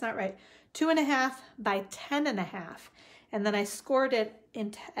 that's not right. 2.5 by 10.5, and then I scored it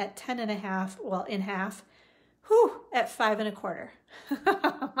at 10.5, well, in half, whew, at 5.25.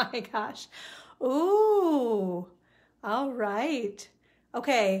 Oh my gosh. Ooh, all right.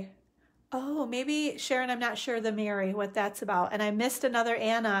 Okay. Oh, maybe, Sharon, I'm not sure the Mary, what that's about. And I missed another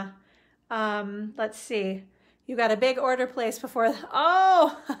Anna. Let's see. You got a big order placed before,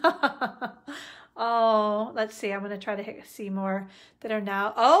 oh, oh, let's see. I'm going to try to see more that are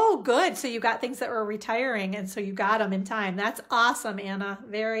now. Oh, good. So you got things that were retiring, and so you got them in time. That's awesome, Anna.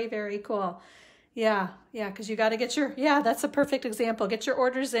 Very, very cool. Yeah, because you got to get your, that's a perfect example. Get your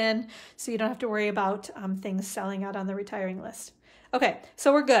orders in so you don't have to worry about things selling out on the retiring list. Okay,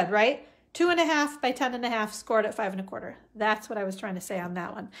 so we're good, right? 2.5 by 10.5, scored at 5.25. That's what I was trying to say on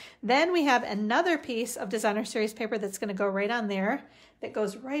that one. Then we have another piece of designer series paper that's going to go right on there that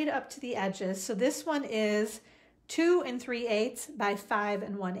goes right up to the edges. So this one is 2 3/8 by 5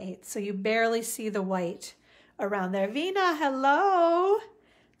 1/8. So you barely see the white around there. Vina, hello.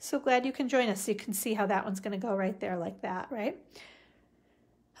 So glad you can join us. So you can see how that one's going to go right there like that, right?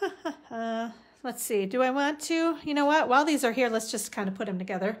 Let's see, do I want to, you know what, while these are here, let's just kind of put them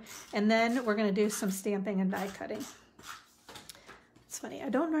together. And then we're gonna do some stamping and die cutting. It's funny, I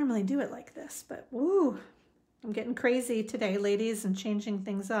don't normally do it like this, but woo, I'm getting crazy today, ladies, and changing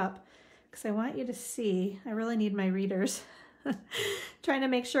things up because I want you to see, I really need my readers. Trying to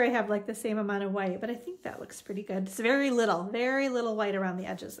make sure I have like the same amount of white, but I think that looks pretty good. It's very little white around the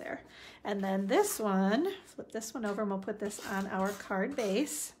edges there. And then this one, flip this one over and we'll put this on our card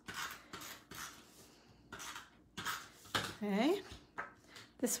base. Okay,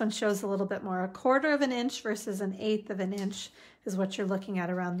 this one shows a little bit more. 1/4 of an inch versus 1/8 of an inch is what you're looking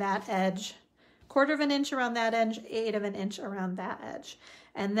at around that edge. 1/4 of an inch around that edge, 1/8 of an inch around that edge.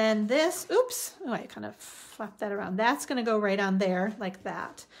 And then this, oops, oh, I kind of flapped that around. That's gonna go right on there like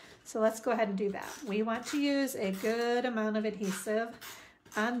that. So let's go ahead and do that. We want to use a good amount of adhesive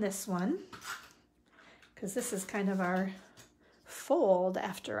on this one because this is kind of our fold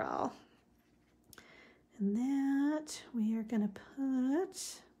after all. And that we are gonna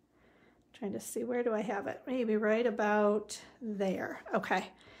put, trying to see, where do I have it? Maybe right about there.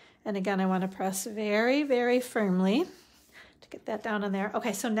 Okay. And again, I want to press very, very firmly to get that down in there.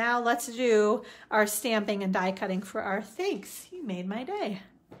 Okay, so now let's do our stamping and die cutting for our thanks. You made my day.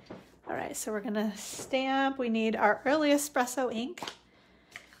 All right, so we're gonna stamp. We need our early espresso ink.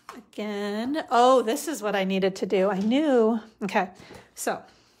 Again, oh, this is what I needed to do. I knew. Okay, so,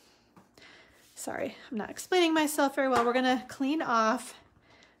 sorry, I'm not explaining myself very well. We're gonna clean off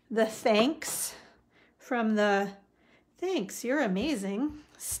the thanks from the thanks, you're amazing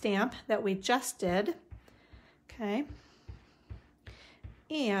stamp that we just did. Okay.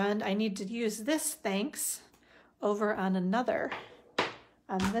 And I need to use this thanks over on another,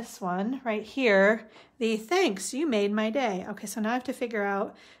 on this one right here, the thanks, you made my day. Okay, so now I have to figure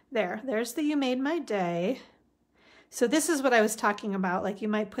out there's the you made my day. So this is what I was talking about, like you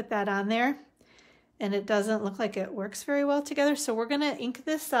might put that on there and it doesn't look like it works very well together. So we're gonna ink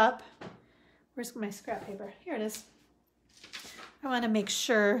this up. Where's my scrap paper? Here it is. I wanna make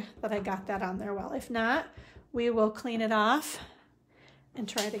sure that I got that on there well. If not, we will clean it off and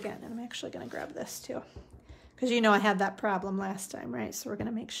try it again. And I'm actually gonna grab this too, because you know I had that problem last time, right? So we're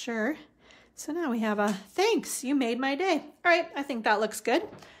gonna make sure. So now we have a thanks, you made my day. All right, I think that looks good.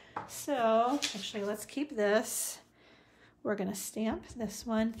 So actually let's keep this. We're gonna stamp this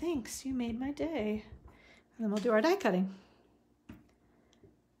one, thanks, you made my day. And then we'll do our die cutting.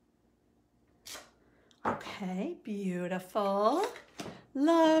 Okay, beautiful.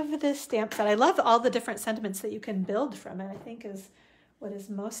 Love this stamp set. I love all the different sentiments that you can build from it, I think is what is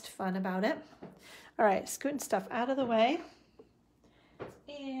most fun about it. All right, scooting stuff out of the way.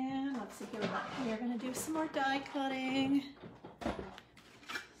 And let's see, here we go. We are gonna do some more die cutting.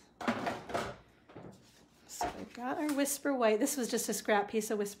 So we've got our Whisper White. This was just a scrap piece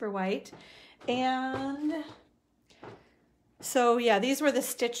of Whisper White. And so yeah, these were the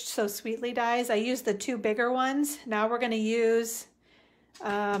Stitched So Sweetly dies. I used the 2 bigger ones. Now we're gonna use,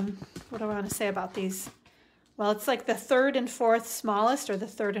 what do I wanna say about these? Well, it's like the 3rd and 4th smallest or the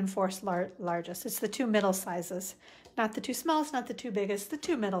 3rd and 4th largest. It's the 2 middle sizes. Not the 2 smallest, not the 2 biggest, the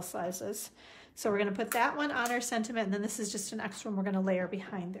 2 middle sizes. So we're gonna put that one on our sentiment, and then this is just an extra one we're gonna layer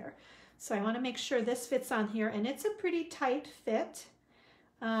behind there. So I wanna make sure this fits on here, and it's a pretty tight fit.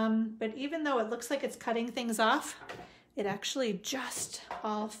 But even though it looks like it's cutting things off, it actually just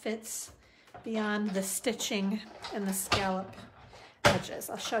all fits beyond the stitching and the scallop edges.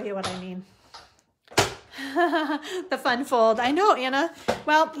 I'll show you what I mean. The fun fold. I know, Anna.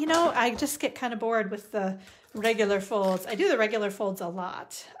 Well, you know, I just get kind of bored with the regular folds. I do the regular folds a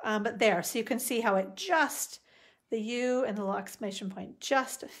lot, but there, so you can see how it just, the U and the little exclamation point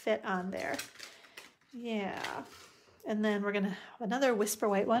just fit on there. Yeah. And then we're gonna have another Whisper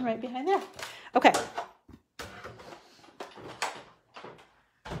White one right behind there. Okay.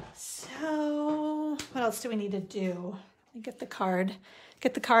 So what else do we need to do? Let me get the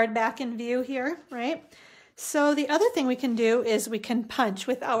card back in view here, right? So the other thing we can do is we can punch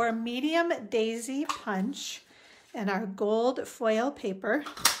with our medium daisy punch and our gold foil paper.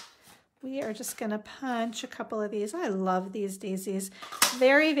 We are just gonna punch a couple of these. I love these daisies.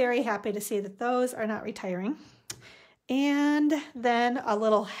 Very, very happy to see that those are not retiring. And then a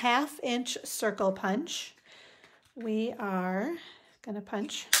little 1/2 inch circle punch. We are gonna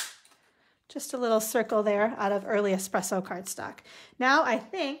punch just a little circle there out of early espresso cardstock. Now I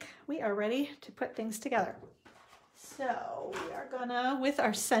think we are ready to put things together. So we are gonna, with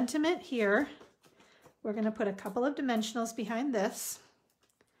our sentiment here, we're gonna put a couple of dimensionals behind this.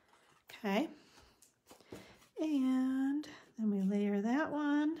 Okay. And then we layer that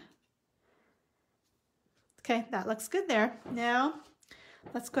one. Okay, that looks good there. Now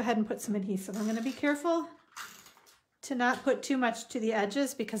let's go ahead and put some adhesive. I'm gonna be careful to not put too much to the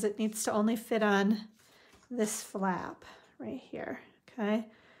edges because it needs to only fit on this flap right here, okay?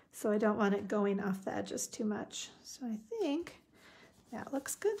 So I don't want it going off the edges too much. So I think that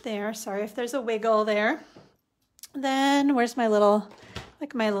looks good there. Sorry if there's a wiggle there. Then where's my little,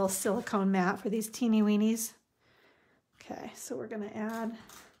 like my little silicone mat for these teeny weenies? Okay, so we're gonna add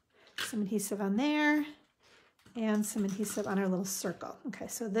some adhesive on there and some adhesive on our little circle. Okay,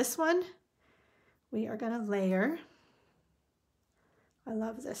 so this one we are gonna layer. I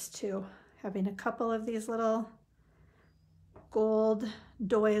love this too, having a couple of these little gold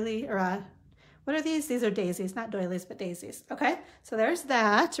doily, or What are these? These are daisies, not doilies, but daisies. Okay, so there's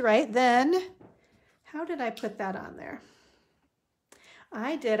that, right? Then, how did I put that on there?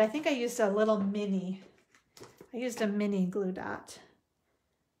 I think I used a little mini. I used a mini glue dot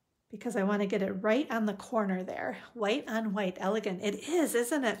because I want to get it right on the corner there. White on white, elegant. It is,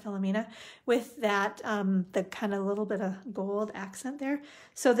 isn't it, Philomena? With that, the kind of little bit of gold accent there.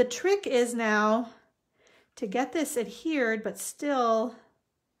 So the trick is now to get this adhered, but still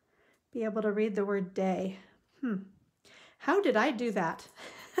be able to read the word day. How did I do that?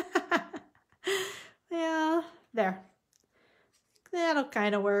 Well, there. That'll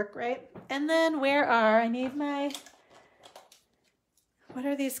kind of work, right? And then I need my, what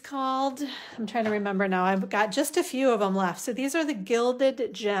are these called? I'm trying to remember now. I've got just a few of them left. So these are the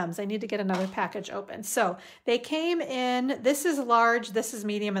gilded gems. I need to get another package open. So they came in, this is large, this is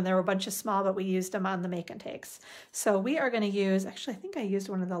medium, and there were a bunch of small, but we used them on the make and takes. So we are going to use, actually, I think I used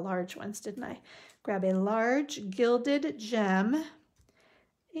one of the large ones, didn't I? Grab a large gilded gem,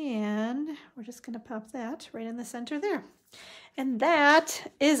 and we're just going to pop that right in the center there. And that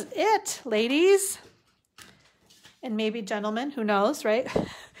is it, ladies. And maybe gentlemen, who knows, right?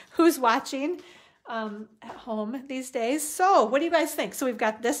 Who's watching at home these days. So what do you guys think? So we've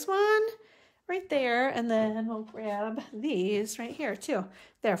got this one right there, and then we'll grab these right here too.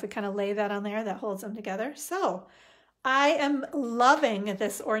 There, if we kind of lay that on there, that holds them together. So I am loving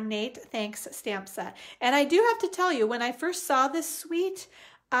this Ornate Thanks Stamp Set. And I do have to tell you, when I first saw this suite,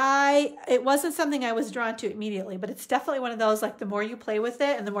 it wasn't something I was drawn to immediately, but it's definitely one of those, like, the more you play with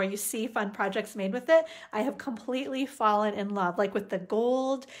it and the more you see fun projects made with it, I have completely fallen in love. Like with the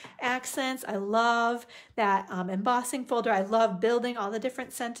gold accents, I love that embossing folder. I love building all the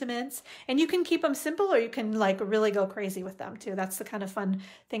different sentiments, and you can keep them simple or you can like really go crazy with them too. That's the kind of fun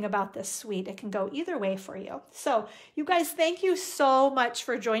thing about this suite. It can go either way for you. So you guys, thank you so much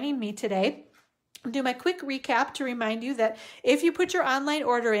for joining me today. I'll do my quick recap to remind you that if you put your online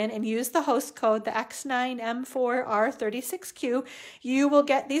order in and use the host code, the X9M4R36Q, you will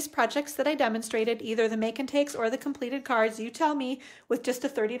get these projects that I demonstrated, either the make and takes or the completed cards. You tell me, with just a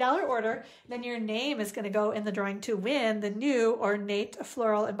 $30 order, then your name is going to go in the drawing to win the new Ornate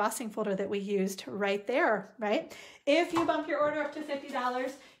Floral embossing folder that we used right there, right? If you bump your order up to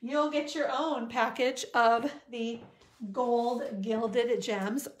 $50, you'll get your own package of the gold gilded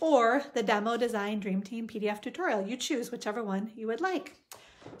gems or the demo design dream team PDF tutorial. You choose whichever one you would like.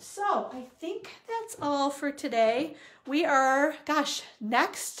 So I think that's all for today. We are, gosh,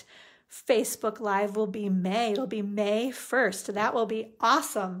 next Facebook Live will be May. It'll be May 1st. That will be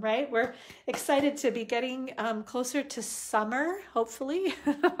awesome, right? We're excited to be getting closer to summer, hopefully.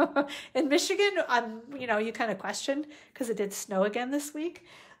 In Michigan, you know, you kind of question because it did snow again this week.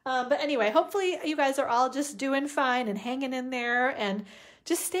 But anyway, hopefully you guys are all just doing fine and hanging in there, and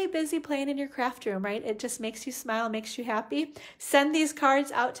just stay busy playing in your craft room, right? It just makes you smile, makes you happy. Send these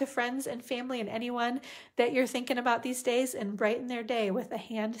cards out to friends and family and anyone that you're thinking about these days, and brighten their day with a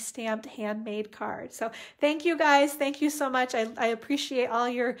hand-stamped, handmade card. So thank you guys. Thank you so much. I appreciate all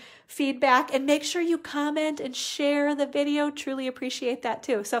your feedback, and make sure you comment and share the video. Truly appreciate that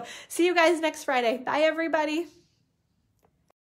too. So see you guys next Friday. Bye, everybody.